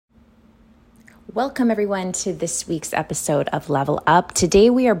Welcome everyone to this week's episode of Level Up. Today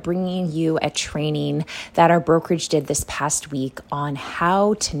we are bringing you a training that our brokerage did this past week on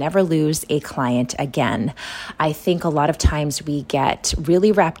how to never lose a client again. I think a lot of times we get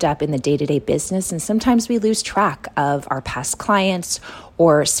really wrapped up in the day-to-day business and sometimes we lose track of our past clients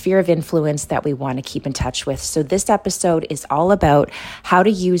or sphere of influence that we want to keep in touch with. So this episode is all about how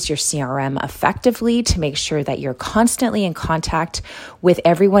to use your CRM effectively to make sure that you're constantly in contact with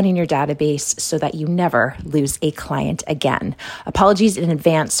everyone in your database so that you never lose a client again. Apologies in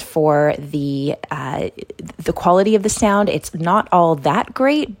advance for the quality of the sound. It's not all that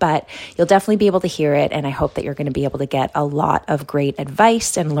great, but you'll definitely be able to hear it. And I hope that you're going to be able to get a lot of great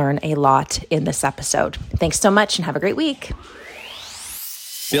advice and learn a lot in this episode. Thanks so much and have a great week.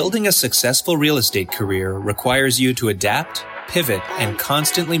 Building a successful real estate career requires you to adapt, pivot, and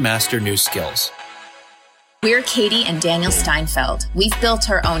constantly master new skills. We're Katie and Daniel Steinfeld. We've built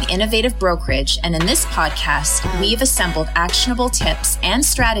our own innovative brokerage, and in this podcast, we've assembled actionable tips and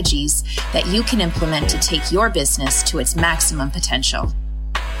strategies that you can implement to take your business to its maximum potential.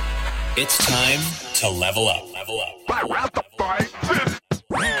 It's time to level up. Level up.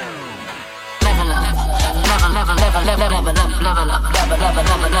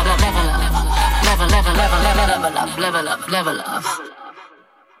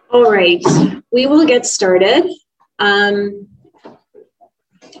 All right, we will get started.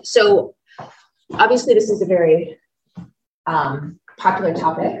 So obviously this is a very popular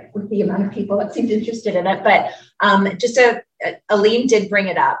topic with the amount of people that seemed interested in it, but Aleem did bring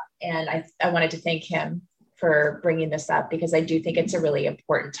it up, and I wanted to thank him for bringing this up because I do think it's a really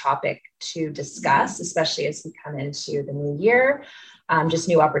important topic to discuss, especially as we come into the new year, just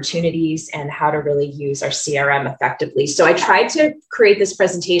new opportunities and how to really use our CRM effectively. So I tried to create this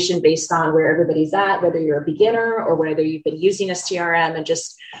presentation based on where everybody's at, whether you're a beginner or whether you've been using a CRM, and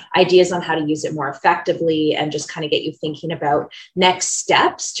just ideas on how to use it more effectively and just kind of get you thinking about next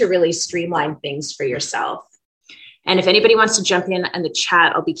steps to really streamline things for yourself. And if anybody wants to jump in the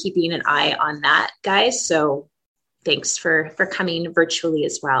chat, I'll be keeping an eye on that, guys. So thanks for coming virtually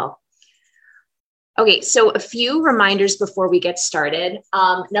as well. Okay, so a few reminders before we get started.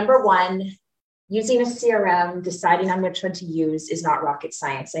 Number one, using a CRM, deciding on which one to use is not rocket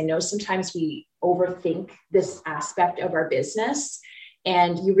science. I know sometimes we overthink this aspect of our business,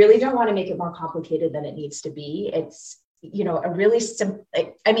 and you really don't want to make it more complicated than it needs to be. It's, a really simple,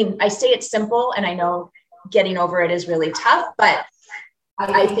 I say it's simple, and I know getting over it is really tough, but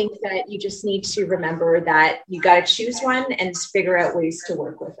I think that you just need to remember that you got to choose one and figure out ways to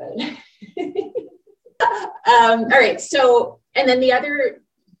work with it. All right. So, and then the other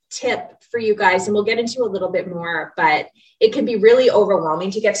tip for you guys, and we'll get into a little bit more, but it can be really overwhelming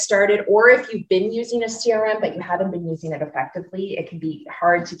to get started. Or if you've been using a CRM, but you haven't been using it effectively, it can be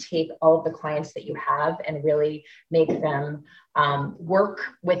hard to take all of the clients that you have and really make them work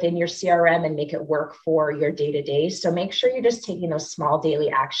within your CRM and make it work for your day-to-day. So make sure you're just taking those small daily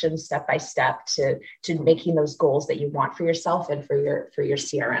actions step by step to making those goals that you want for yourself and for your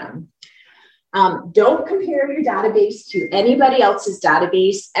CRM. Don't compare your database to anybody else's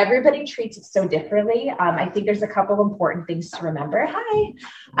database. Everybody treats it so differently. I think there's a couple important things to remember.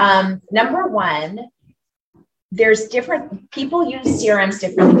 Hi. Number one, there's different people use CRMs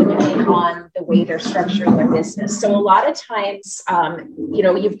differently depending on the way they're structuring their business. So a lot of times,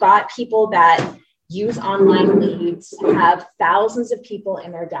 you've got people that use online leads, have thousands of people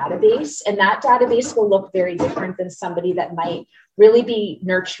in their database, and that database will look very different than somebody that might really be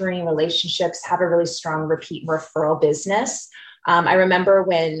nurturing relationships, have a really strong repeat referral business. I remember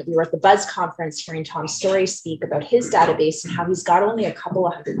when we were at the Buzz conference hearing Tom Story speak about his database and how he's got only a couple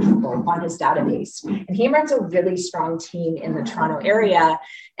of hundred people on his database. And he runs a really strong team in the Toronto area.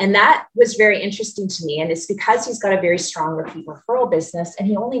 And that was very interesting to me. And it's because he's got a very strong repeat referral business and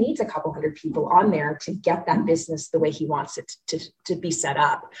he only needs a couple hundred people on there to get that business the way he wants it to be set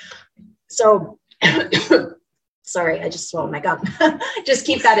up. So, sorry, I just swallowed my gum. Just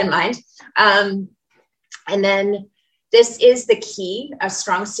keep that in mind. And then this is the key. A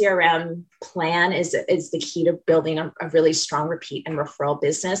strong CRM plan is the key to building a really strong repeat and referral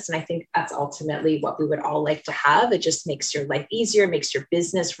business. And I think that's ultimately what we would all like to have. It just makes your life easier, makes your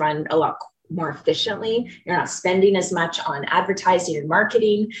business run a lot more efficiently. You're not spending as much on advertising and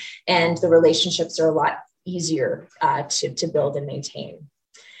marketing, and the relationships are a lot easier to build and maintain.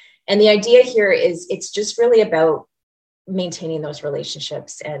 And the idea here is it's just really about maintaining those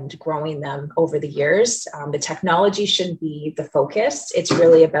relationships and growing them over the years. The technology shouldn't be the focus. It's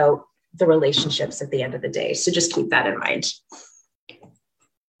really about the relationships at the end of the day. So just keep that in mind.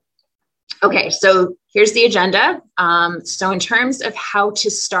 Okay, so here's the agenda. So in terms of how to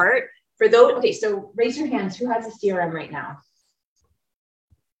start, for those, okay, so raise your hands. Who has a CRM right now?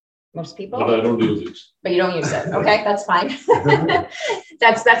 Most people. But I don't use it. But you don't use it. Okay, that's fine.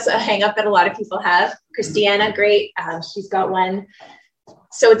 that's a hang up that a lot of people have. Christiana, great. She's got one.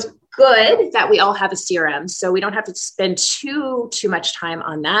 So it's good that we all have a CRM. So we don't have to spend too much time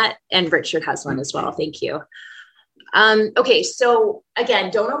on that. And Richard has one as well. Thank you. Okay, so again,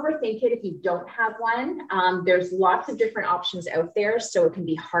 don't overthink it if you don't have one. There's lots of different options out there, so it can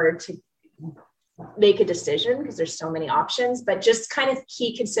be hard to make a decision because there's so many options, but just kind of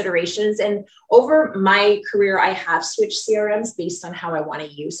key considerations. And over my career, I have switched CRMs based on how I want to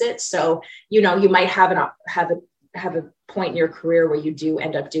use it. So, you know, you might have a point in your career where you do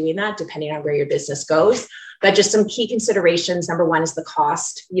end up doing that depending on where your business goes. But just some key considerations. Number one is the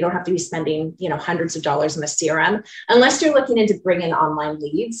cost. You don't have to be spending, you know, hundreds of dollars on a CRM unless you're looking into bringing online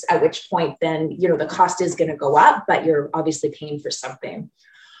leads, at which point then, you know, the cost is going to go up, but you're obviously paying for something.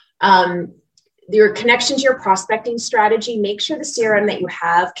 Your connection to your prospecting strategy, make sure the CRM that you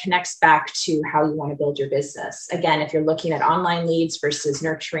have connects back to how you want to build your business. Again, if you're looking at online leads versus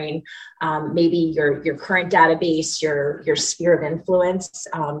nurturing, maybe your current database, your sphere of influence,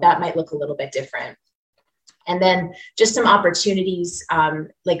 that might look a little bit different. And then just some opportunities,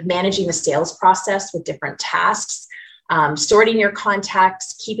 like managing the sales process with different tasks. Sorting your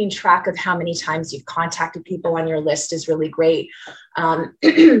contacts, keeping track of how many times you've contacted people on your list is really great.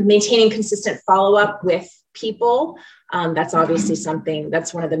 Maintaining consistent follow-up with people. That's obviously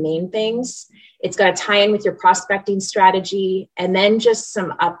that's one of the main things. It's got to tie in with your prospecting strategy, and then just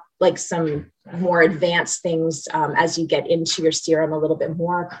some more advanced things as you get into your CRM a little bit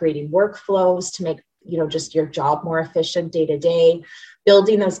more, creating workflows to make, you know, just your job more efficient day to day,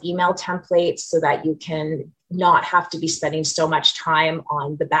 building those email templates so that you can not have to be spending so much time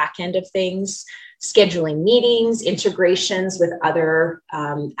on the back end of things, scheduling meetings, integrations with other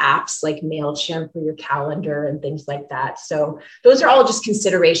apps like MailChimp or your calendar and things like that. So those are all just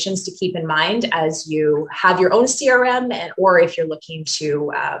considerations to keep in mind as you have your own CRM or if you're looking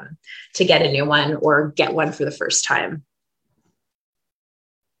to get a new one or get one for the first time.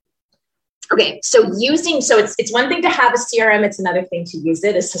 Okay, so it's one thing to have a CRM, it's another thing to use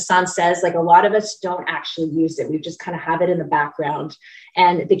it. As Hassan says, like a lot of us don't actually use it. We just kind of have it in the background.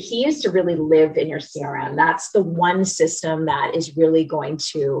 And the key is to really live in your CRM. That's the one system that is really going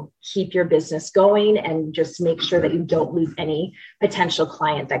to keep your business going and just make sure that you don't lose any potential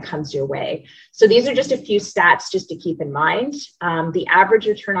client that comes your way. So these are just a few stats just to keep in mind. The average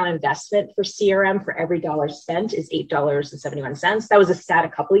return on investment for CRM for every dollar spent is $8.71. That was a stat a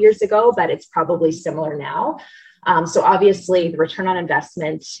couple of years ago, but it's probably similar now. So obviously the return on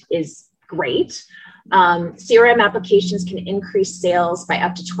investment is great. CRM applications can increase sales by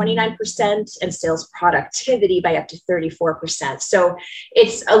up to 29% and sales productivity by up to 34%. So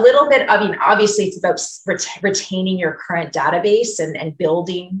it's a little bit, I mean, obviously it's about retaining your current database and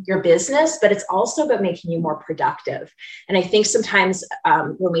building your business, but it's also about making you more productive. And I think sometimes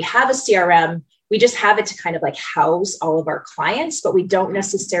when we have a CRM, we just have it to kind of like house all of our clients, but we don't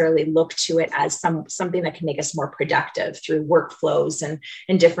necessarily look to it as something that can make us more productive through workflows and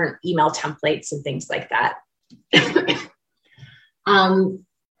different email templates and things like that. And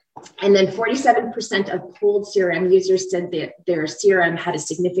then 47% of polled CRM users said that their CRM had a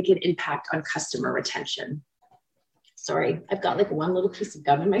significant impact on customer retention. Sorry, I've got like one little piece of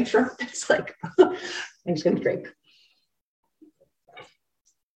gum in my throat that's like, I'm just gonna drink.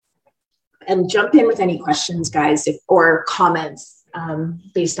 And jump in with any questions, guys, or comments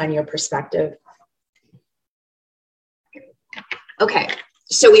based on your perspective. Okay,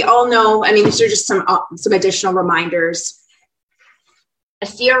 so we all know, I mean, these are just some additional reminders. A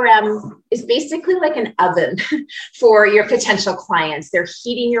CRM is basically like an oven for your potential clients. They're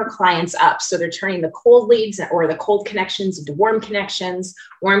heating your clients up. So they're turning the cold leads or the cold connections into warm connections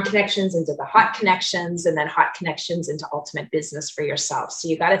into the hot connections, and then hot connections into ultimate business for yourself. So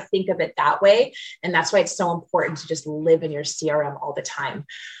you got to think of it that way. And that's why it's so important to just live in your CRM all the time.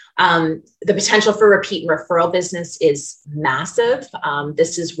 The potential for repeat and referral business is massive.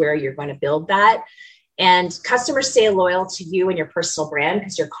 This is where you're going to build that. And customers stay loyal to you and your personal brand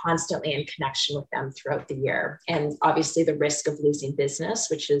because you're constantly in connection with them throughout the year. And obviously the risk of losing business,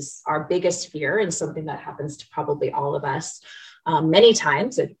 which is our biggest fear and something that happens to probably all of us many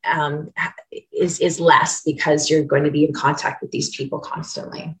times, is less because you're going to be in contact with these people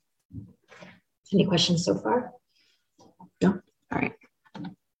constantly. Any questions so far? No? All right.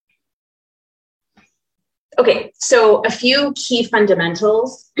 Okay, so a few key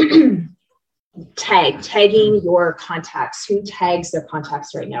fundamentals. Tagging your contacts. Who tags their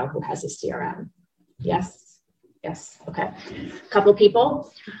contacts right now who has a CRM? Yes. Okay. A couple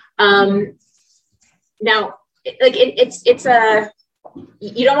people. Now,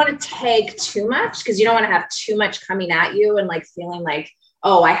 you don't want to tag too much because you don't want to have too much coming at you and like feeling like,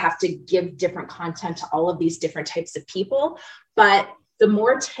 oh, I have to give different content to all of these different types of people. But the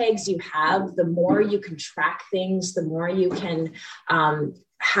more tags you have, the more you can track things, the more you can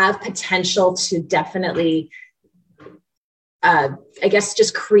have potential to definitely,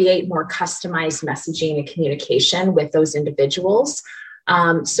 just create more customized messaging and communication with those individuals.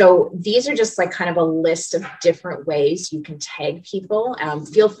 So these are just like kind of a list of different ways you can tag people.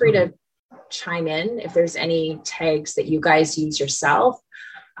 Feel free to chime in if there's any tags that you guys use yourself.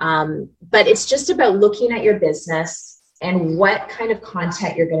 But it's just about looking at your business and what kind of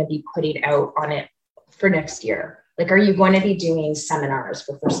content you're going to be putting out on it for next year. Like, are you going to be doing seminars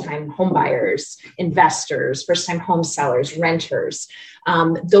for first-time home buyers, investors, first-time home sellers, renters?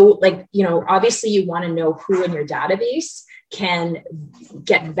 Obviously you want to know who in your database can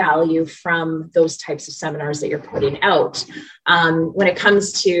get value from those types of seminars that you're putting out. When it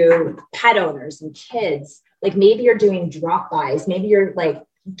comes to pet owners and kids, like maybe you're doing drop-bys, maybe you're like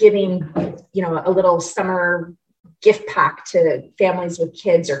giving, a little summer gift pack to families with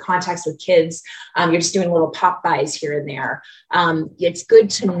kids or contacts with kids. You're just doing little pop buys here and there. It's good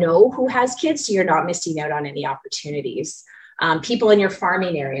to know who has kids so you're not missing out on any opportunities. People in your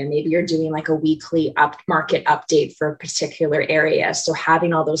farming area, maybe you're doing like a weekly market update for a particular area. So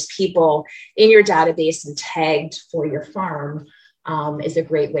having all those people in your database and tagged for your farm is a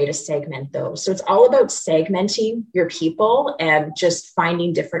great way to segment those. So it's all about segmenting your people and just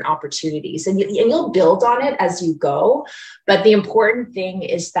finding different opportunities. And you'll build on it as you go. But the important thing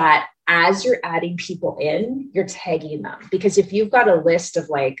is that as you're adding people in, you're tagging them. Because if you've got a list of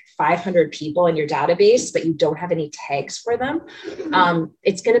like 500 people in your database, but you don't have any tags for them,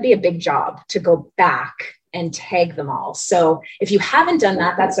 it's going to be a big job to go back and tag them all. So if you haven't done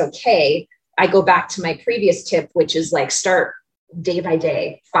that, that's okay. I go back to my previous tip, which is like start day by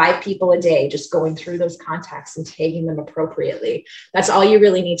day, 5 people a day, just going through those contacts and tagging them appropriately. That's all you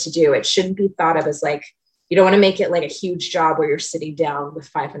really need to do. It shouldn't be thought of as like, you don't want to make it like a huge job where you're sitting down with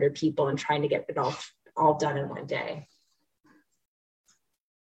 500 people and trying to get it all done in one day.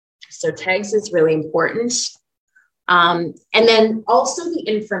 So tags is really important. And then also the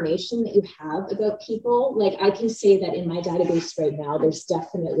information that you have about people. Like I can say that in my database right now, there's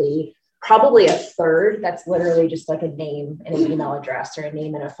definitely probably a third that's literally just like a name and an email address or a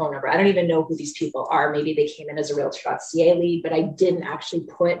name and a phone number. I don't even know who these people are. Maybe they came in as a Realtor.ca lead, but I didn't actually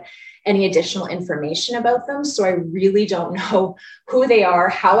put any additional information about them. So I really don't know who they are,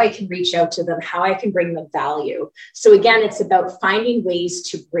 how I can reach out to them, how I can bring them value. So again, it's about finding ways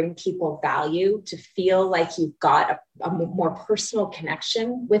to bring people value, to feel like you've got a more personal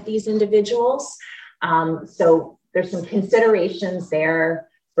connection with these individuals. So there's some considerations there.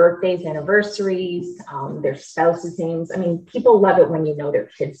 Birthdays, anniversaries, their spouses' names. I mean, people love it when you know their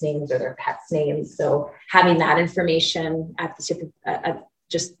kids' names or their pets' names. So having that information at the tip of,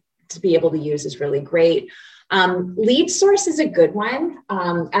 just to be able to use is really great. Lead source is a good one.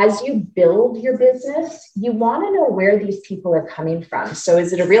 As you build your business, you want to know where these people are coming from. So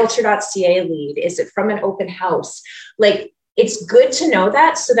is it a Realtor.ca lead? Is it from an open house? Like, it's good to know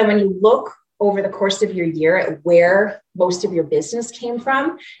that so that when you look over the course of your year at where most of your business came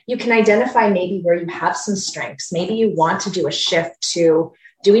from, you can identify maybe where you have some strengths. Maybe you want to do a shift to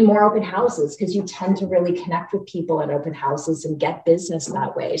doing more open houses because you tend to really connect with people at open houses and get business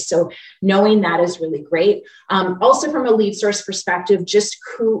that way. So knowing that is really great. Also from a lead source perspective, just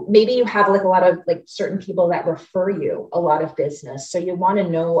who, maybe you have like a lot of like certain people that refer you a lot of business. So you want to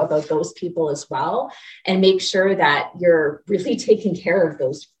know about those people as well and make sure that you're really taking care of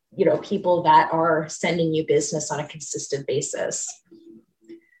those people that are sending you business on a consistent basis.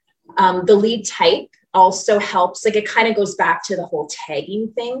 The lead type also helps, like it kind of goes back to the whole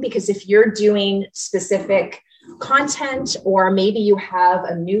tagging thing, because if you're doing specific content, or maybe you have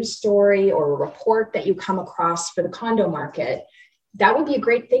a news story or a report that you come across for the condo market, that would be a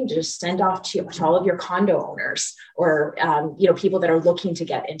great thing to just send off to all of your condo owners or, people that are looking to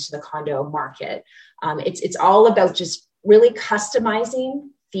get into the condo market. It's all about just really customizing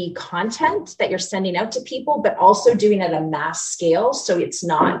the content that you're sending out to people, but also doing it at a mass scale. So it's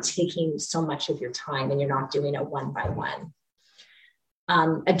not taking so much of your time and you're not doing it one by one.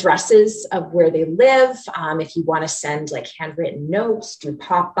 Addresses of where they live. If you want to send like handwritten notes, do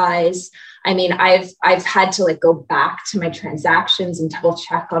pop-bys. I mean, I've had to like go back to my transactions and double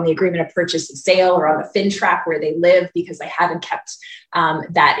check on the agreement of purchase and sale or on the FinTrack where they live, because I haven't kept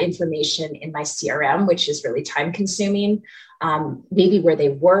that information in my CRM, which is really time consuming. Maybe where they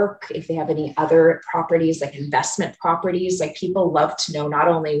work, if they have any other properties, like investment properties, like people love to know not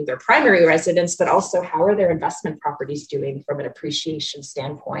only their primary residence, but also how are their investment properties doing from an appreciation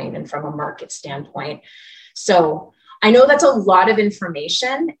standpoint and from a market standpoint. So I know that's a lot of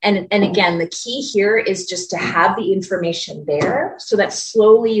information. And again, the key here is just to have the information there so that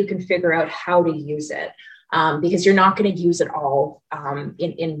slowly you can figure out how to use it. Because you're not going to use it all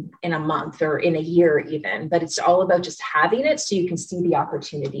in a month or in a year even, but it's all about just having it so you can see the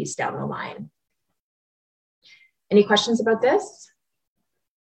opportunities down the line. Any questions about this?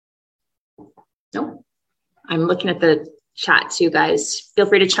 No. I'm looking at the chat too, guys. Feel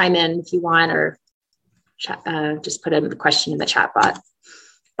free to chime in if you want, or just put in the question in the chat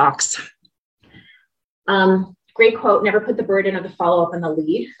box. Great quote, never put the burden of the follow-up on the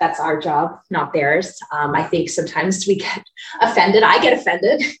lead. That's our job, not theirs. I think sometimes we get offended. I get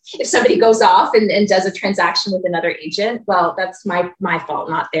offended if somebody goes off and does a transaction with another agent. Well, that's my fault,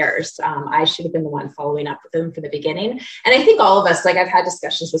 not theirs. I should have been the one following up with them from the beginning. And I think all of us, like I've had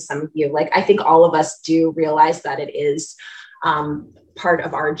discussions with some of you, like I think all of us do realize that it is part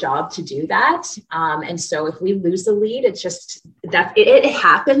of our job to do that. And so if we lose the lead, it's just that it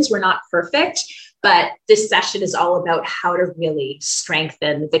happens. We're not perfect. But this session is all about how to really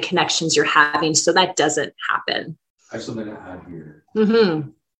strengthen the connections you're having so that doesn't happen. I have something to add here. Mm-hmm.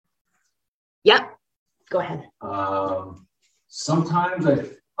 Yep. Go ahead. Sometimes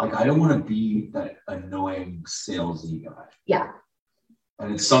I don't want to be that annoying salesy guy. Yeah.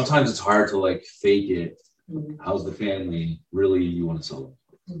 And sometimes it's hard to like fake it. Mm-hmm. How's the family? Really, you want to sell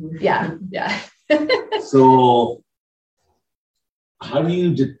them? Yeah. Yeah. So how do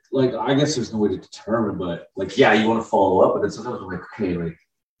you I guess there's no way to determine, but like, yeah, you want to follow up, but then sometimes I'm like, okay, like,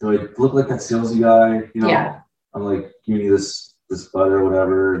 do I look like that salesy guy? You know, yeah. I'm like, give me this bud or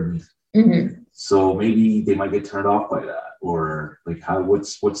whatever. And so maybe they might get turned off by that, or like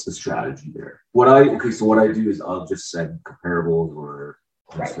what's the strategy there? What I do is I'll just send comparables or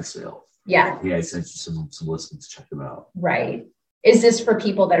for sale. Yeah. Yeah. I sent you some listings, check them out. Right. Is this for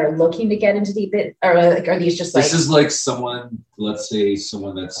people that are looking to get into the bit, or like, are these just like? This is like someone, let's say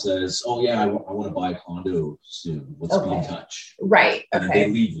someone that says, "Oh yeah, I want to buy a condo soon. Let's be in touch." Right. And then they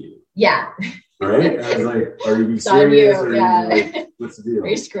leave you. Yeah. Right. And I was like, "Are you being serious? Or are you like, what's the deal? Are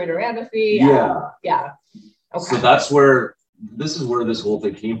you screwing around with me?" Yeah. Yeah. Okay. So this is where this whole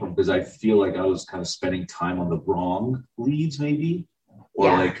thing came from, because I feel like I was kind of spending time on the wrong leads, maybe, or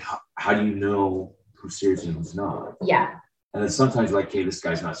like, how do you know who's serious and who's not? Yeah. And then sometimes you're like, hey, this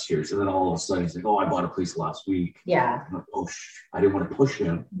guy's not serious. And then all of a sudden he's like, oh, I bought a place last week. Yeah. I'm like, oh, I didn't want to push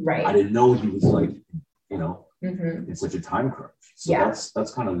him. Right. I didn't know he was like, you know, in such a time crunch. So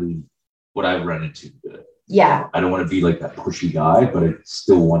that's kind of what I've run into. Yeah. I don't want to be like that pushy guy, but I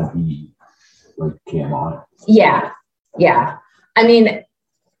still want to be like, okay, I'm on it. Yeah. Yeah. I mean,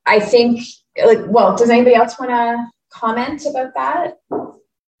 I think does anybody else want to comment about that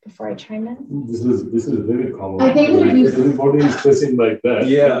before I chime in? This is very common. I think everybody is facing like that.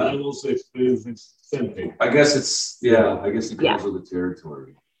 Yeah. I also experience the same thing. I guess it comes with the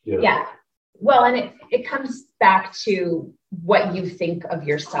territory. Yeah. Well, and it comes back to what you think of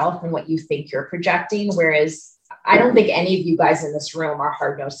yourself and what you think you're projecting. Whereas I don't think any of you guys in this room are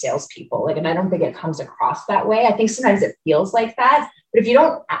hard-nosed salespeople. And I don't think it comes across that way. I think sometimes it feels like that. But if you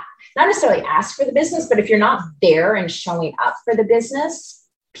don't, not necessarily ask for the business, but if you're not there and showing up for the business,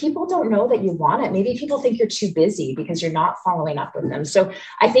 people don't know that you want it. Maybe people think you're too busy because you're not following up with them. So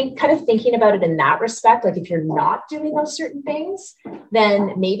I think kind of thinking about it in that respect, like if you're not doing those certain things,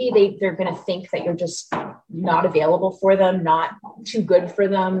 then maybe they're going to think that you're just not available for them, not too good for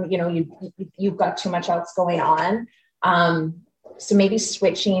them. You know, you've got too much else going on. So maybe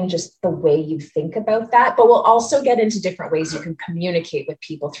switching just the way you think about that, but we'll also get into different ways you can communicate with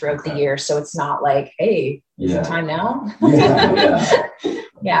people throughout the year. So it's not like, hey, is it time now?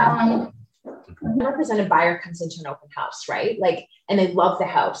 Yeah. A represented buyer comes into an open house, right? Like, and they love the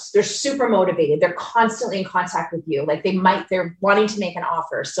house. They're super motivated. They're constantly in contact with you. Like they're wanting to make an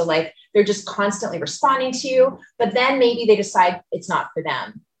offer. So like, they're just constantly responding to you, but then maybe they decide it's not for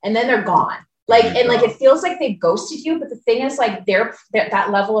them and then they're gone. Like, and like, it feels like they've ghosted you, but the thing is like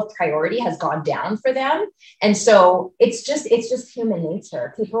that level of priority has gone down for them. And so it's just human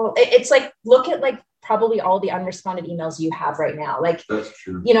nature. People, it's like, look at like probably all the unresponded emails you have right now. Like, that's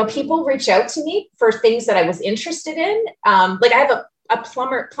true. You know, people reach out to me for things that I was interested in. Like I have a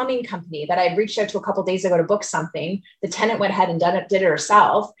plumbing company that I reached out to a couple of days ago to book something. The tenant went ahead and did it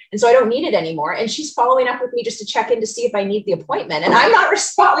herself. And so I don't need it anymore. And she's following up with me just to check in to see if I need the appointment. And I'm not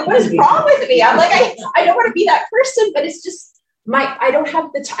responding. What is wrong with me? I'm like, I don't want to be that person, but it's just, I don't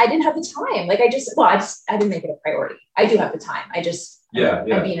have I didn't have the time. Like I didn't make it a priority. I do have the time. I'm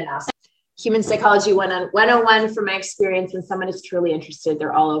being an asshole. Human psychology 101 from my experience. When someone is truly interested,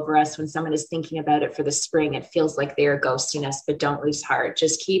 they're all over us. When someone is thinking about it for the spring, it feels like they are ghosting us, but don't lose heart.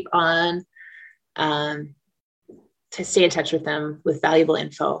 Just keep on to stay in touch with them with valuable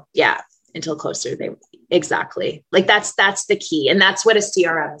info. Yeah. Until closer. Exactly. Like that's the key. And that's what a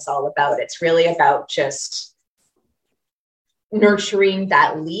CRM is all about. It's really about just nurturing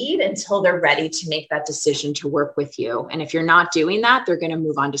that lead until they're ready to make that decision to work with you. And if you're not doing that, they're going to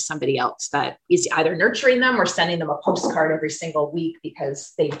move on to somebody else that is either nurturing them or sending them a postcard every single week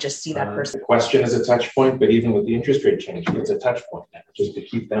because they just see that person. The question is a touch point, but even with the interest rate change, it's a touch point now, just to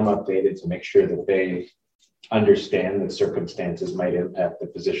keep them updated, to make sure that they understand that circumstances might impact the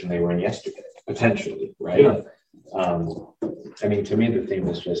position they were in yesterday, potentially, right? Yeah. I mean, to me, the theme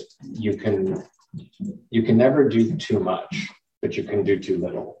is just you can never do too much, but you can do too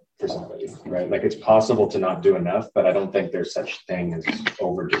little for somebody, right? Like it's possible to not do enough, but I don't think there's such thing as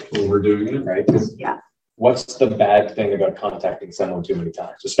overdoing it, right? Yeah. What's the bad thing about contacting someone too many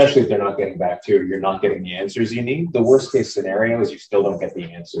times, especially if they're not getting back to you, or you're not getting the answers you need? The worst case scenario is you still don't get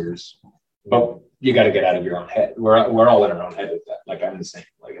the answers, but you got to get out of your own head. We're all in our own head with that. Like I'm the same.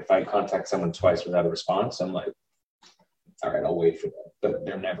 Like if I contact someone twice without a response, I'm like, all right, I'll wait for them. But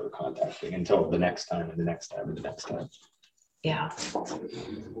they're never contacting until the next time and the next time and the next time. Yeah.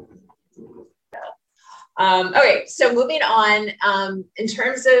 Okay, so moving on, in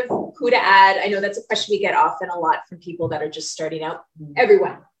terms of who to add, I know that's a question we get often a lot from people that are just starting out.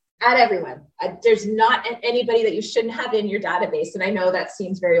 Everyone. There's not anybody that you shouldn't have in your database. And I know that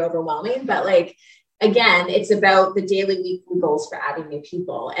seems very overwhelming, but like, again, it's about the daily, weekly goals for adding new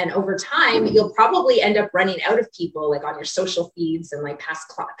people. And over time, you'll probably end up running out of people like on your social feeds and like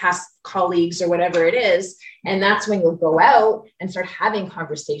past colleagues or whatever it is. And that's when you'll go out and start having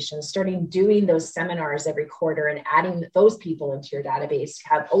conversations, starting doing those seminars every quarter and adding those people into your database,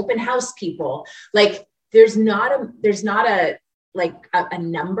 have open house people. Like there's not a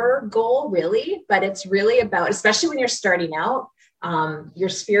number goal really, but it's really about, especially when you're starting out, your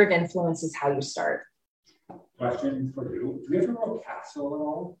sphere of influence is how you start. Question for you. Do we have to roll CASL at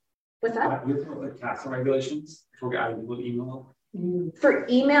all? What's that? Do we have to roll the CASL regulations for adding people to email? For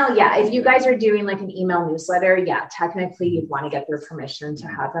email, yeah. If you guys are doing like an email newsletter, yeah, technically you'd want to get their permission to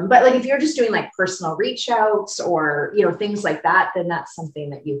have them. But like if you're just doing like personal reach outs or, things like that, then that's something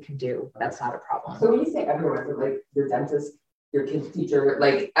that you can do. That's not a problem. So when you say everyone, is it like your dentist, your kid's teacher,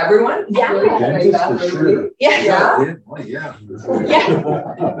 like everyone? Yeah. Dentist for sure. Yeah.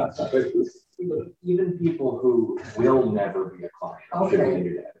 Even people who will never be a client.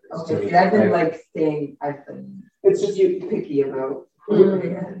 Okay. See, I've been it's just you picky about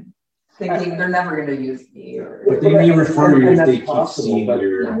thinking they're never going to use me. But then you refer to if they keep seeing but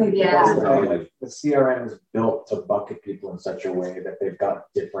your... like the CRM is built to bucket people in such a way that they've got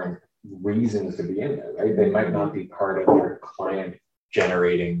different reasons to be in there, right? They might not be part of your client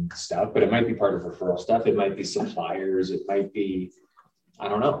generating stuff, but it might be part of referral stuff. It might be suppliers. It might be, I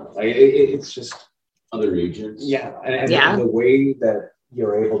don't know. Like it's just other agents. Yeah. And the way that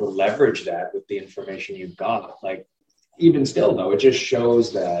you're able to leverage that with the information you've got, like even still though, it just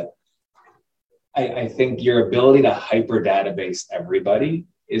shows that I think your ability to hyper database everybody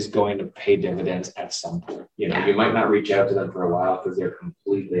is going to pay dividends at some point. You might not reach out to them for a while because they're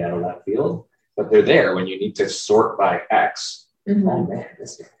completely out of left field, but they're there when you need to sort by X. Mm-hmm. Oh man,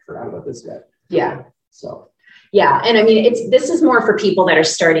 this guy, I forgot about this guy. Yeah. So. Yeah. And I mean, this is more for people that are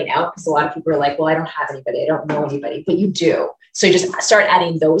starting out because a lot of people are like, well, I don't have anybody. I don't know anybody, but you do. So you just start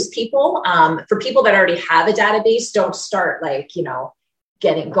adding those people. For people that already have a database, don't start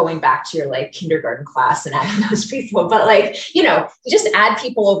going back to your like kindergarten class and adding those people, but you just add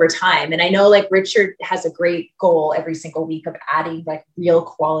people over time. And I know like Richard has a great goal every single week of adding like real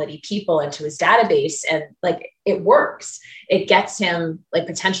quality people into his database. And like, it works. It gets him like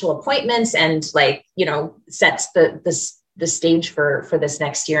potential appointments and sets the stage for this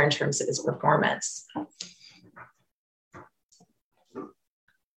next year in terms of his performance.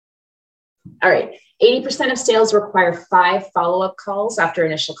 All right. 80% of sales require 5 follow-up calls after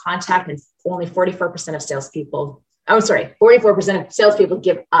initial contact, and only 44% of salespeople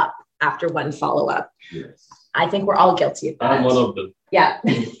give up after 1 follow-up. Yes. I think we're all guilty of that. I'm one of them. Yeah.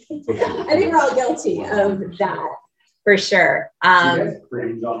 I think we're all guilty of that for sure. You guys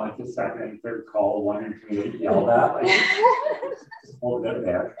cringe on like the second and third call, one or two yelled at, hold it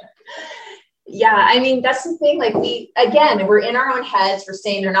there. Yeah, I mean, that's the thing. Like we're in our own heads. We're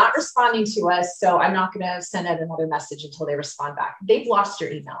saying they're not responding to us, so I'm not going to send out another message until they respond back. They've lost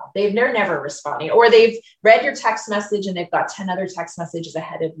your email. They're never responding, or they've read your text message and they've got 10 other text messages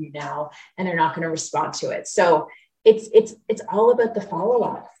ahead of you now, and they're not going to respond to it. So it's all about the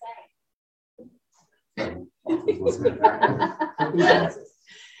follow-up.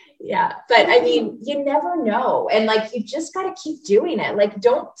 Yeah. But I mean, you never know. And like, you just got to keep doing it. Like,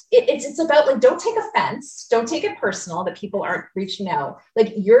 it's about like, don't take offense. Don't take it personal that people aren't reaching out.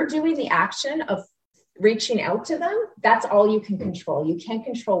 Like, you're doing the action of reaching out to them. That's all you can control. You can't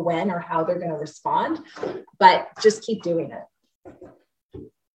control when or how they're going to respond, but just keep doing it.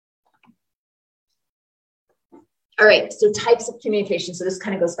 All right, so types of communication. So this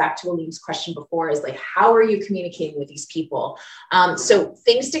kind of goes back to Aline's question before, is like, how are you communicating with these people? So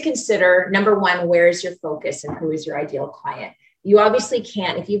things to consider. Number one, where is your focus and who is your ideal client? You obviously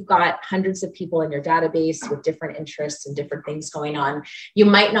can't, if you've got hundreds of people in your database with different interests and different things going on, you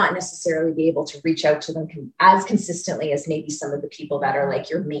might not necessarily be able to reach out to them as consistently as maybe some of the people that are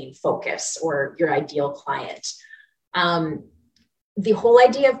like your main focus or your ideal client. The whole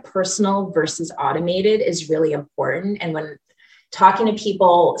idea of personal versus automated is really important. And when talking to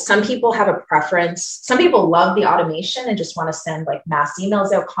people, some people have a preference. Some people love the automation and just want to send like mass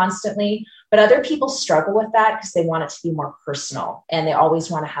emails out constantly, but other people struggle with that because they want it to be more personal and they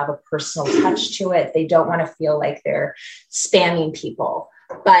always want to have a personal touch to it. They don't want to feel like they're spamming people,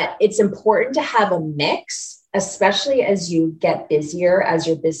 but it's important to have a mix. Especially as you get busier, as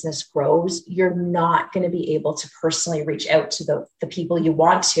your business grows, you're not going to be able to personally reach out to the people you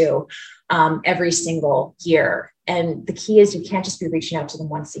want to every single year. And the key is you can't just be reaching out to them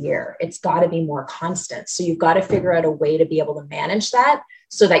once a year. It's got to be more constant. So you've got to figure out a way to be able to manage that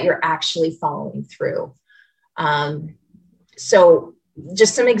so that you're actually following through. So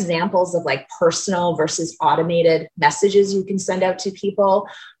just some examples of like personal versus automated messages you can send out to people.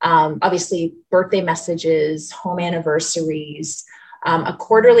 Obviously, birthday messages, home anniversaries, a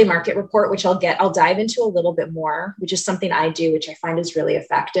quarterly market report, which I'll dive into a little bit more, which is something I do, which I find is really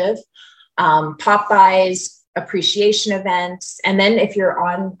effective. Pop buys, appreciation events. And then if you're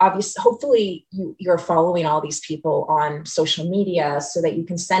on, obviously, hopefully you're following all these people on social media so that you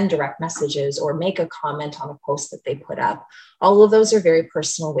can send direct messages or make a comment on a post that they put up. All of those are very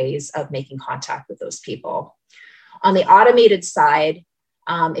personal ways of making contact with those people. On the automated side,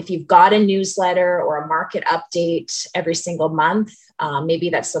 if you've got a newsletter or a market update every single month, maybe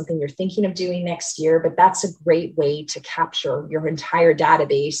that's something you're thinking of doing next year, but that's a great way to capture your entire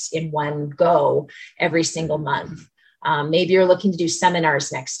database in one go every single month. Maybe you're looking to do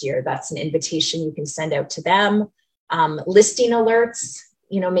seminars next year. That's an invitation you can send out to them. Listing alerts,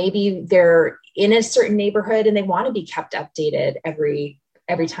 maybe they're in a certain neighborhood and they want to be kept updated every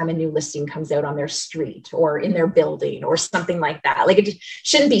time a new listing comes out on their street or in their building or something like that. Like, it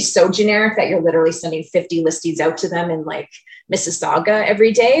shouldn't be so generic that you're literally sending 50 listings out to them in like Mississauga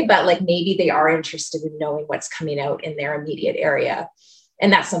every day, but like maybe they are interested in knowing what's coming out in their immediate area.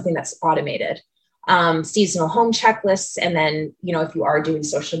 And that's something that's automated. Seasonal home checklists. And then, if you are doing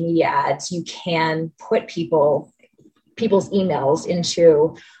social media ads, you can put people's emails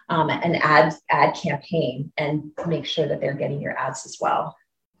into an ad campaign and make sure that they're getting your ads as well.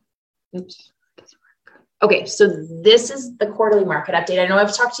 Oops. Okay, so this is the quarterly market update. I know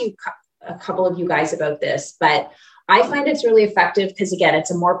I've talked to a couple of you guys about this, but I find it's really effective because, again,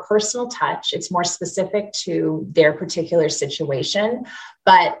 it's a more personal touch. It's more specific to their particular situation,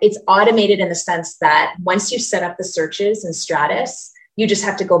 but it's automated in the sense that once you set up the searches in Stratus, you just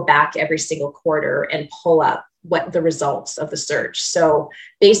have to go back every single quarter and pull up what the results of the search. So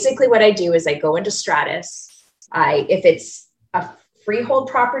basically what I do is I go into Stratus. If it's a freehold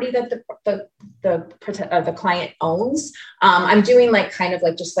property that the client owns, I'm doing like kind of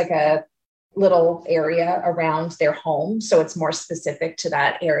like just like a little area around their home. So it's more specific to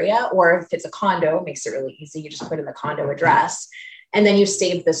that area. Or if it's a condo, it makes it really easy. You just put in the condo address and then you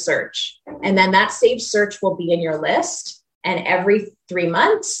save the search. And then that saved search will be in your list. And every 3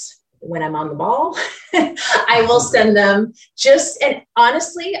 months, when I'm on the ball, I will send them and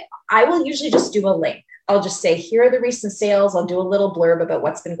honestly, I will usually just do a link. I'll just say, here are the recent sales. I'll do a little blurb about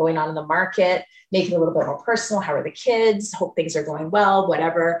what's been going on in the market, make it a little bit more personal. How are the kids? Hope things are going well,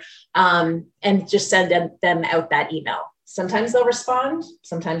 whatever. And just send them out that email. Sometimes they'll respond.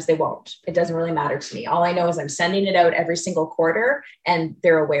 Sometimes they won't. It doesn't really matter to me. All I know is I'm sending it out every single quarter and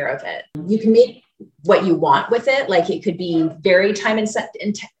they're aware of it. You can make what you want with it. Like it could be very time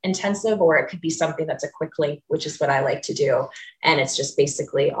intensive, or it could be something that's a quick link, which is what I like to do. And it's just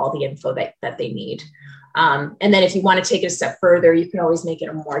basically all the info that they need. And then if you want to take it a step further, you can always make it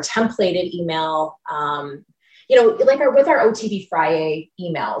a more templated email. Like with our OTB Friday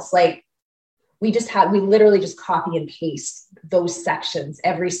emails, like we literally just copy and paste those sections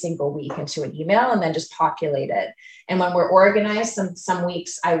every single week into an email and then just populate it. And when we're organized, some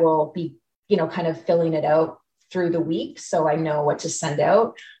weeks I will be, kind of filling it out through the week. So I know what to send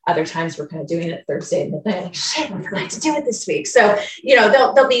out. Other times we're kind of doing it Thursday and then like, shit, I forgot to do it this week. So,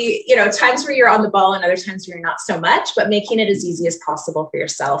 there'll be, times where you're on the ball and other times where you're not so much, but making it as easy as possible for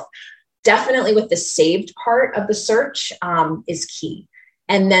yourself. Definitely with the saved part of the search is key.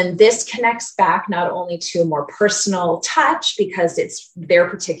 And then this connects back not only to a more personal touch because it's their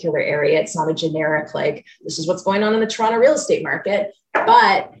particular area. It's not a generic, like, this is what's going on in the Toronto real estate market,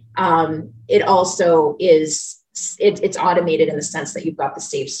 but it also is, it's automated in the sense that you've got the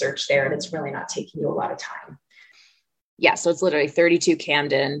saved search there and it's really not taking you a lot of time. Yeah. So it's literally 32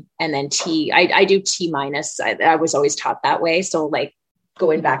 Camden and then T. I do T minus. I was always taught that way. So like,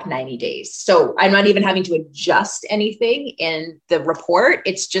 going back 90 days. So I'm not even having to adjust anything in the report.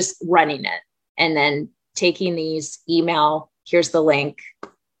 It's just running it and then taking these email. Here's the link. So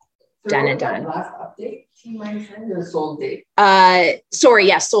done and done. Last update, T minus 90 or sold date?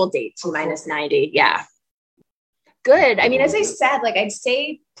 Sold date, T minus 90. Yeah. Good. I mean, as I said, like I'd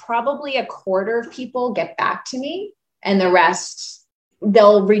say probably a quarter of people get back to me and the rest,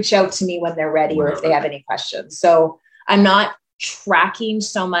 they'll reach out to me when they're ready or if they have any questions. So I'm not tracking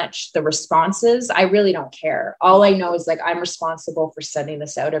so much the responses. I really don't care. All I know is like, I'm responsible for sending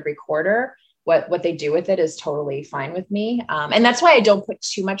this out every quarter. What they do with it is totally fine with me. And that's why I don't put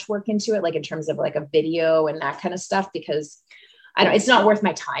too much work into it, like in terms of like a video and that kind of stuff, because it's not worth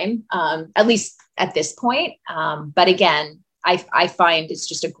my time, at least at this point. But again, I find it's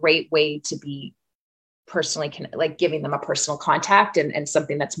just a great way to be personally like giving them a personal contact and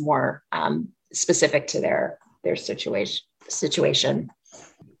something that's more specific to their situation.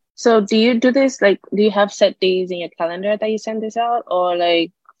 So do you do this, like, do you have set days in your calendar that you send this out or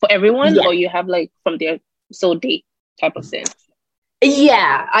like for everyone or you have like from their sold date type of thing?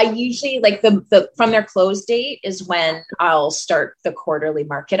 Yeah, I usually like the from their close date is when I'll start the quarterly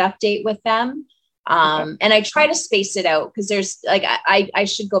market update with them. And I try to space it out because there's like, I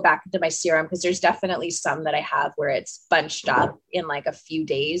should go back into my CRM because there's definitely some that I have where it's bunched up in like a few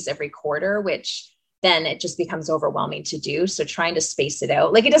days every quarter, which then it just becomes overwhelming to do. So trying to space it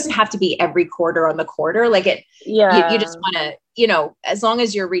out, like it doesn't have to be every quarter on the quarter. Like it, you just want to, as long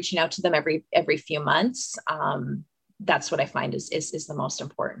as you're reaching out to them every few months, that's what I find is the most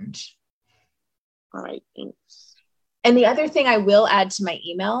important. All right. Thanks. And the other thing I will add to my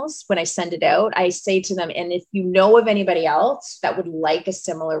emails when I send it out, I say to them, and if you know of anybody else that would like a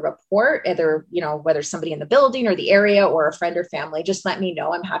similar report, either, whether somebody in the building or the area or a friend or family, just let me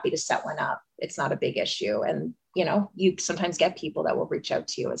know. I'm happy to set one up. It's not a big issue. And, you sometimes get people that will reach out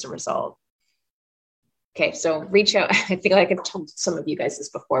to you as a result. Okay. So reach out. I feel like I've told some of you guys this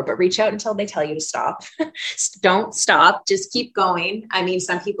before, but reach out until they tell you to stop. Don't stop. Just keep going. I mean,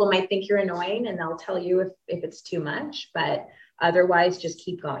 some people might think you're annoying and they'll tell you if it's too much, but otherwise just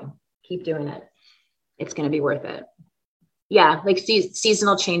keep going, keep doing it. It's going to be worth it. Yeah. Like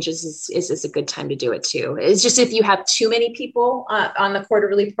seasonal changes is a good time to do it too. It's just, if you have too many people on the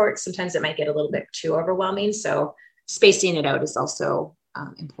quarterly report, sometimes it might get a little bit too overwhelming. So spacing it out is also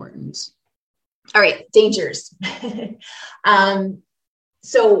important. All right, dangers.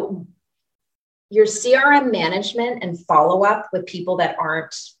 So your CRM management and follow-up with people that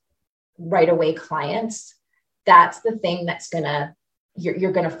aren't right away clients, that's the thing that's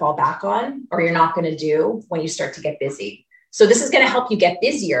you're going to fall back on, or you're not going to do when you start to get busy. So this is going to help you get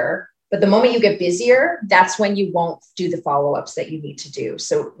busier, but the moment you get busier, that's when you won't do the follow-ups that you need to do.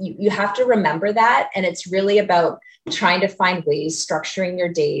 So you have to remember that. And it's really about trying to find ways, structuring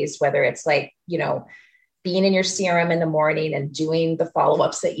your days, whether it's like, being in your CRM in the morning and doing the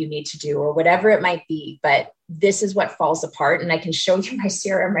follow-ups that you need to do or whatever it might be. But this is what falls apart. And I can show you my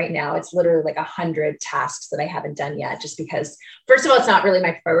CRM right now. It's literally like 100 tasks that I haven't done yet, just because, first of all, it's not really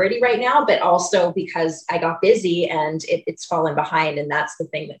my priority right now, but also because I got busy and it's fallen behind. And that's the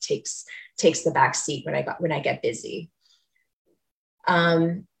thing that takes the back seat when I get busy.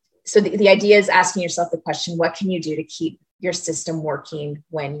 So the idea is asking yourself the question, what can you do to keep your system working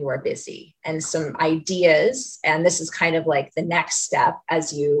when you are busy? And some ideas, and this is kind of like the next step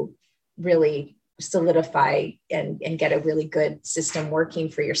as you really solidify and get a really good system working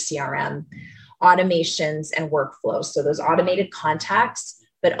for your CRM, automations and workflows. So those automated contacts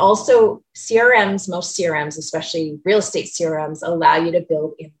but also CRMs, most CRMs, especially real estate CRMs, allow you to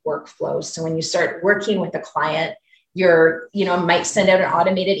build in workflows. So when you start working with a client, you're, might send out an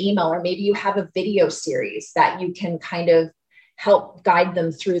automated email, or maybe you have a video series that you can kind of help guide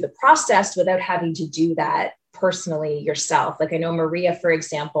them through the process without having to do that personally yourself. Like I know Maria, for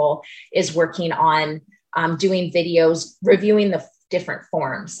example, is working on doing videos, reviewing the different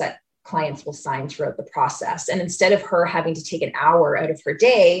forms that clients will sign throughout the process. And instead of her having to take an hour out of her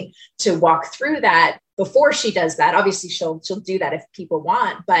day to walk through that before she does that, obviously she'll do that if people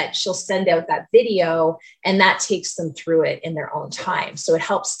want, but she'll send out that video and that takes them through it in their own time. So it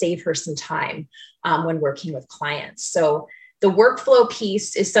helps save her some time when working with clients. So the workflow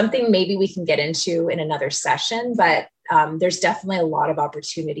piece is something maybe we can get into in another session, but there's definitely a lot of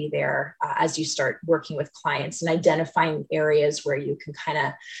opportunity there as you start working with clients and identifying areas where you can kind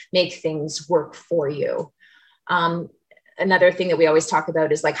of make things work for you. Another thing that we always talk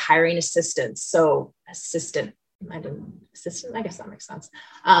about is like hiring assistants. So assistant, I guess that makes sense.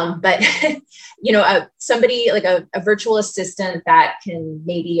 But, somebody like a virtual assistant that can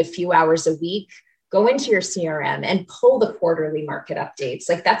maybe a few hours a week go into your CRM and pull the quarterly market updates.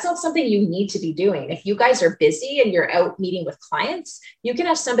 Like that's not something you need to be doing. If you guys are busy and you're out meeting with clients, you can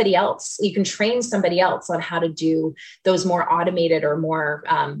have somebody else. You can train somebody else on how to do those more automated or more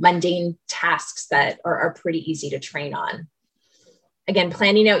mundane tasks that are pretty easy to train on. Again,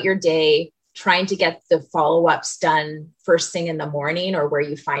 planning out your day, trying to get the follow-ups done first thing in the morning, or where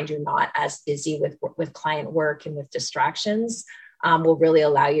you find you're not as busy with client work and with distractions. Will really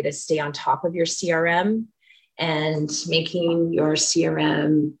allow you to stay on top of your CRM and making your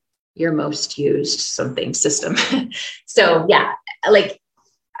CRM your most used system. So yeah, like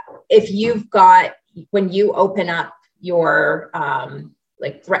if you've got, when you open up your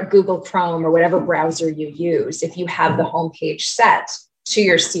like Google Chrome or whatever browser you use, if you have the homepage set to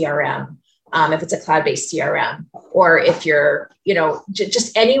your CRM, if it's a cloud-based CRM, or if you're,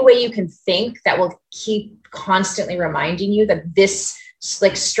 just any way you can think that will keep constantly reminding you that this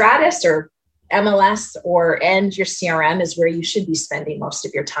like Stratus or MLS and your CRM is where you should be spending most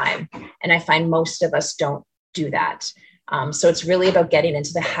of your time. And I find most of us don't do that. So it's really about getting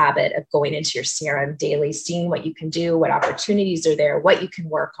into the habit of going into your CRM daily, seeing what you can do, what opportunities are there, what you can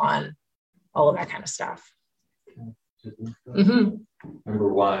work on, all of that kind of stuff. Mm-hmm. Number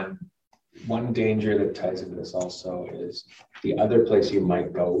one danger that ties into this also is the other place you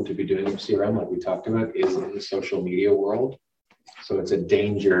might go to be doing your CRM, like we talked about, is in the social media world. So it's a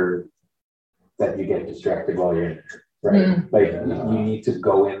danger that you get distracted while you're in it, right? Like you need to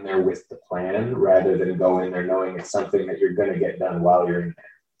go in there with the plan rather than go in there knowing it's something that you're going to get done while you're in there.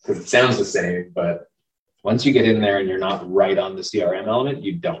 Because it sounds the same, but once you get in there and you're not right on the CRM element,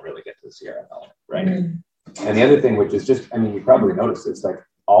 you don't really get to the CRM element, right? And the other thing, which is just, you probably noticed, it's like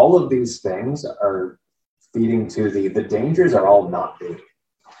all of these things are feeding to the dangers are all not doing it.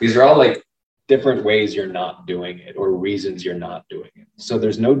 These are all like different ways you're not doing it or reasons you're not doing it. So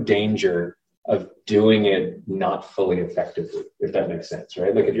there's no danger of doing it not fully effectively, if that makes sense,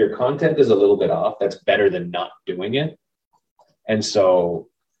 right? Like if your content is a little bit off, that's better than not doing it. And so,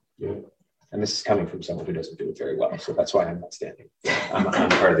 and this is coming from someone who doesn't do it very well. So that's why I'm not standing. I'm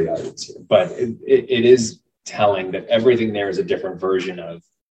part of the audience here. But it is telling that everything there is a different version of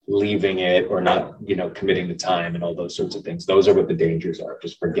leaving it or not, committing the time and all those sorts of things. Those are what the dangers are,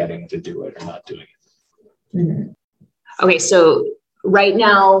 just forgetting to do it or not doing it. Mm-hmm. Okay, so right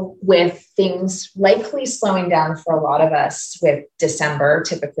now, with things likely slowing down for a lot of us with December,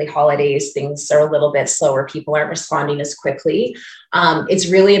 typically holidays, things are a little bit slower. People aren't responding as quickly. It's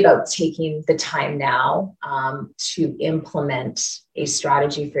really about taking the time now to implement a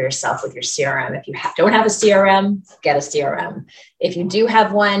strategy for yourself with your CRM. If you don't have a CRM, get a CRM. If you do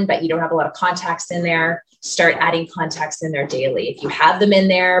have one, but you don't have a lot of contacts in there, start adding contacts in there daily. If you have them in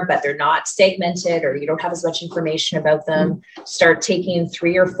there, but they're not segmented or you don't have as much information about them, start taking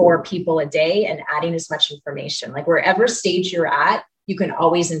 3 or 4 people a day and adding as much information. Like wherever stage you're at, you can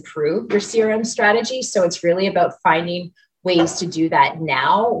always improve your CRM strategy. So it's really about finding ways to do that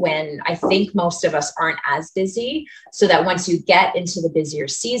now when I think most of us aren't as busy, so that once you get into the busier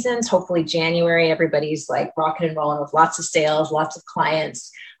seasons, hopefully January, everybody's like rocking and rolling with lots of sales, lots of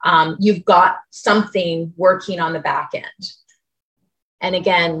clients. You've got something working on the back end. And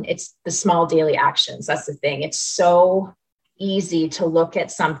again, it's the small daily actions. That's the thing. It's so easy to look at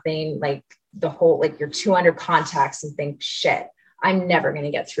something like your 200 contacts and think, shit, I'm never going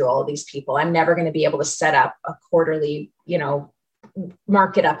to get through all of these people. I'm never going to be able to set up a quarterly,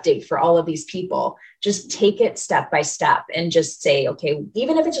 market update for all of these people. Just take it step by step and just say, okay,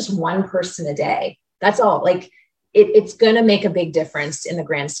 even if it's just one person a day, that's all. Like it's going to make a big difference in the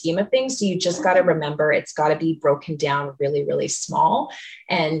grand scheme of things. So you just got to remember, it's got to be broken down really, really small.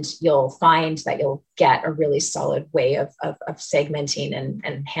 And you'll find that you'll get a really solid way of segmenting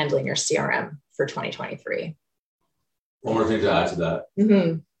and handling your CRM for 2023. One more thing to add to that.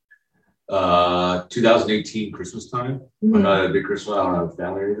 Mm-hmm. 2018 Christmas time. Mm-hmm. I'm not a big Christmas. I don't have a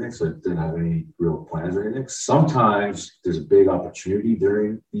family or anything, so I didn't have any real plans or anything. Sometimes there's a big opportunity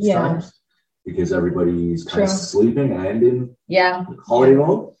during these times because everybody's kind of sleeping and in holiday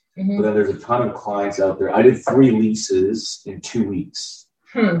mode. Mm-hmm. But then there's a ton of clients out there. I did 3 leases in 2 weeks.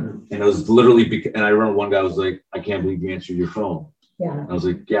 And it was literally, and I remember one guy was like, I can't believe you answered your phone. Yeah. And I was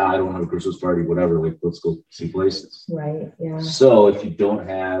like, yeah, I don't have a Christmas party, whatever. Like, let's go see places. Right. Yeah. So if you don't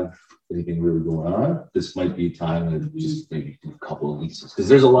have anything really going on, this might be a time to just maybe do a couple of leases. Because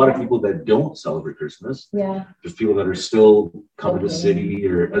there's a lot of people that don't celebrate Christmas. Yeah. There's people that are still coming to the city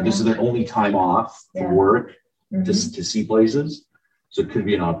or this is their only time off from work to see places. So it could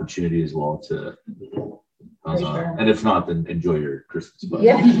be an opportunity as well to and if not, then enjoy your Christmas. But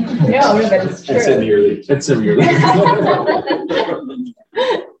no, but it's true. It's in your league. It's in your league.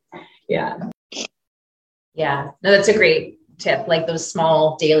 Yeah. No, that's a great tip. Like those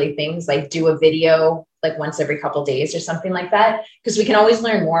small daily things, like do a video like once every couple of days or something like that. Because we can always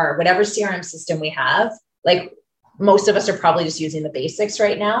learn more. Whatever CRM system we have, like most of us are probably just using the basics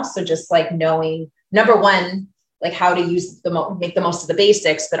right now. So just like knowing, number one, like how to use make the most of the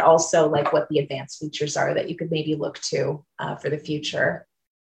basics, but also like what the advanced features are that you could maybe look to for the future.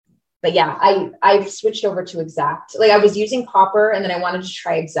 But yeah, I've switched over to Exact. Like I was using Copper and then I wanted to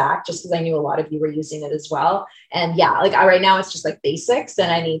try Exact just because I knew a lot of you were using it as well. And yeah, like right now it's just like basics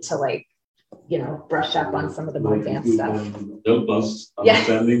and I need to like, brush up on some of the more advanced stuff. Help us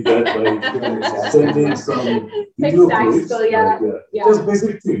understanding that by sending some video clips. So just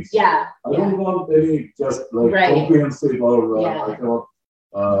basic things. Yeah. I don't want any just like comprehensive or I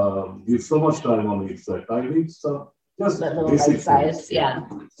cannot give so much time on each side. I need some just basic size. things. Yeah.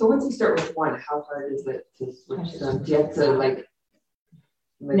 So once you start with one, how hard is it to switch them? Do you have to like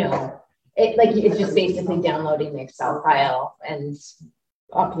no. It's just basically downloading the Excel file and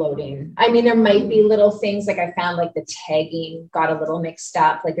uploading. I mean, there might be little things like I found like the tagging got a little mixed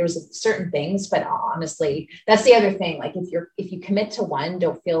up. Like there was certain things, but honestly, that's the other thing. Like if you commit to one,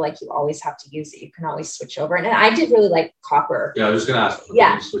 don't feel like you always have to use it. You can always switch over. And I did really like Copper. Yeah, I was just gonna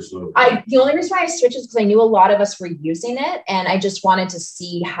ask. Switch over. The only reason why I switched is because I knew a lot of us were using it, and I just wanted to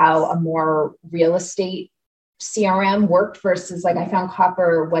see how a more real estate CRM worked versus like I found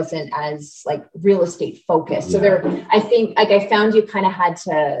Copper wasn't as like real estate focused. So I think like I found you kind of had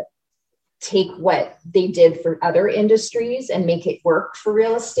to take what they did for other industries and make it work for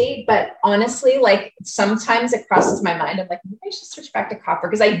real estate. But honestly, like sometimes it crosses my mind. I'm like, maybe I should switch back to Copper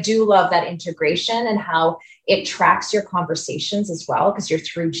because I do love that integration and how it tracks your conversations as well because you're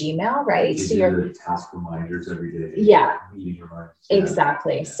through Gmail, right? So you're task reminders every day. Yeah, meeting reminders.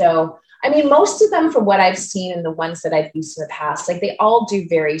 Exactly. So I mean, most of them, from what I've seen and the ones that I've used in the past, like they all do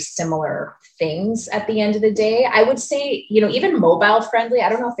very similar things at the end of the day. I would say, even mobile friendly. I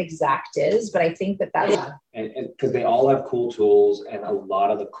don't know if Exact is, but I think that's and because they all have cool tools, and a lot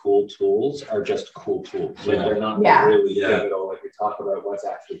of the cool tools are just cool tools. Like they're not really digital. Like we talk about what's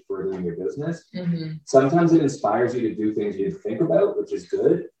actually furthering your business. Mm-hmm. Sometimes it inspires you to do things you didn't think about, which is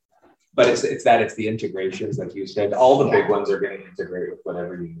good. But it's the integrations, like you said. All the big ones are going to integrate with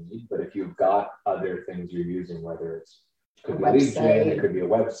whatever you need. But if you've got other things you're using, whether it could be lead gen, it could be a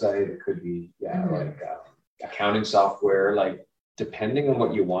website, it could be like accounting software. Like depending on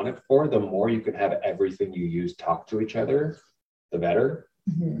what you want it for, the more you can have everything you use talk to each other, the better.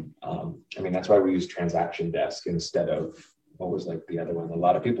 Mm-hmm. I mean, that's why we use Transaction Desk instead of what was like the other one. A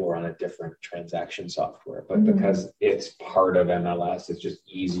lot of people were on a different transaction software, but because it's part of MLS, it's just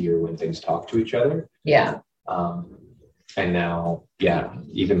easier when things talk to each other. Yeah. And now,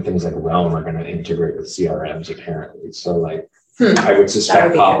 even things like Realm are going to integrate with CRMs apparently. So like, I would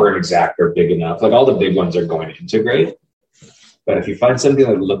suspect Copper and Exact are big enough. Like all the big ones are going to integrate. But if you find something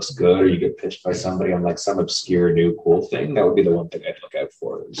that looks good or you get pitched by somebody on like some obscure new cool thing, that would be the one thing I'd look out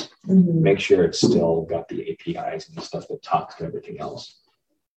for is make sure it's still got the APIs and the stuff that talks to everything else.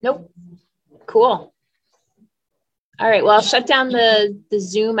 Nope. Cool. All right. Well, I'll shut down the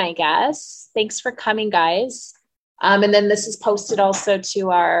Zoom, I guess. Thanks for coming, guys. And then this is posted also to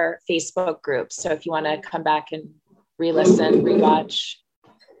our Facebook group. So if you want to come back and re-listen, rewatch,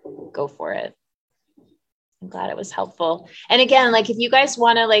 go for it. I'm glad it was helpful. And again, like if you guys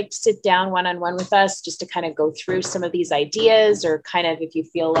want to like sit down one-on-one with us just to kind of go through some of these ideas or kind of if you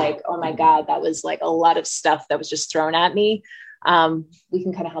feel like, oh my God, that was like a lot of stuff that was just thrown at me. we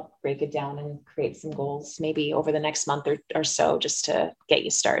can kind of help break it down and create some goals maybe over the next month or so, just to get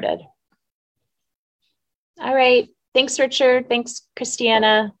you started. All right. Thanks, Richard. Thanks,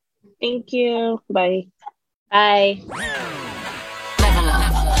 Christiana. Thank you. Bye. Bye.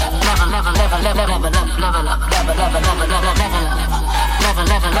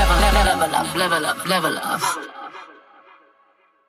 Level up.